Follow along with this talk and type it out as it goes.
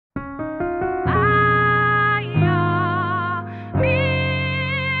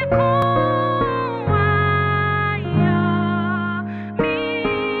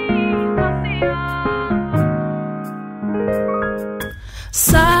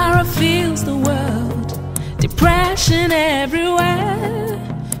Sorrow fills the world, depression everywhere.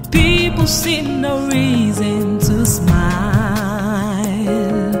 People see no reason to smile.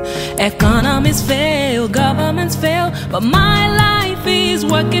 Economies fail, governments fail, but my life is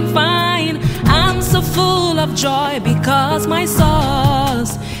working fine. I'm so full of joy because my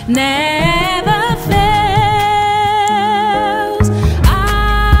source never fails.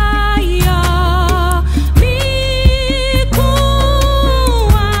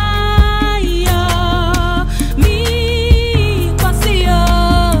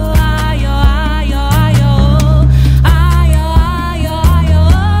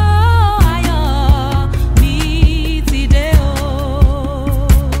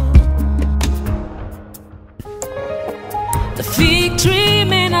 The fig tree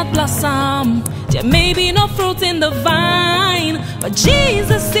may not blossom, there may be no fruit in the vine, but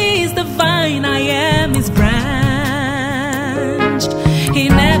Jesus is the vine, I am his branch.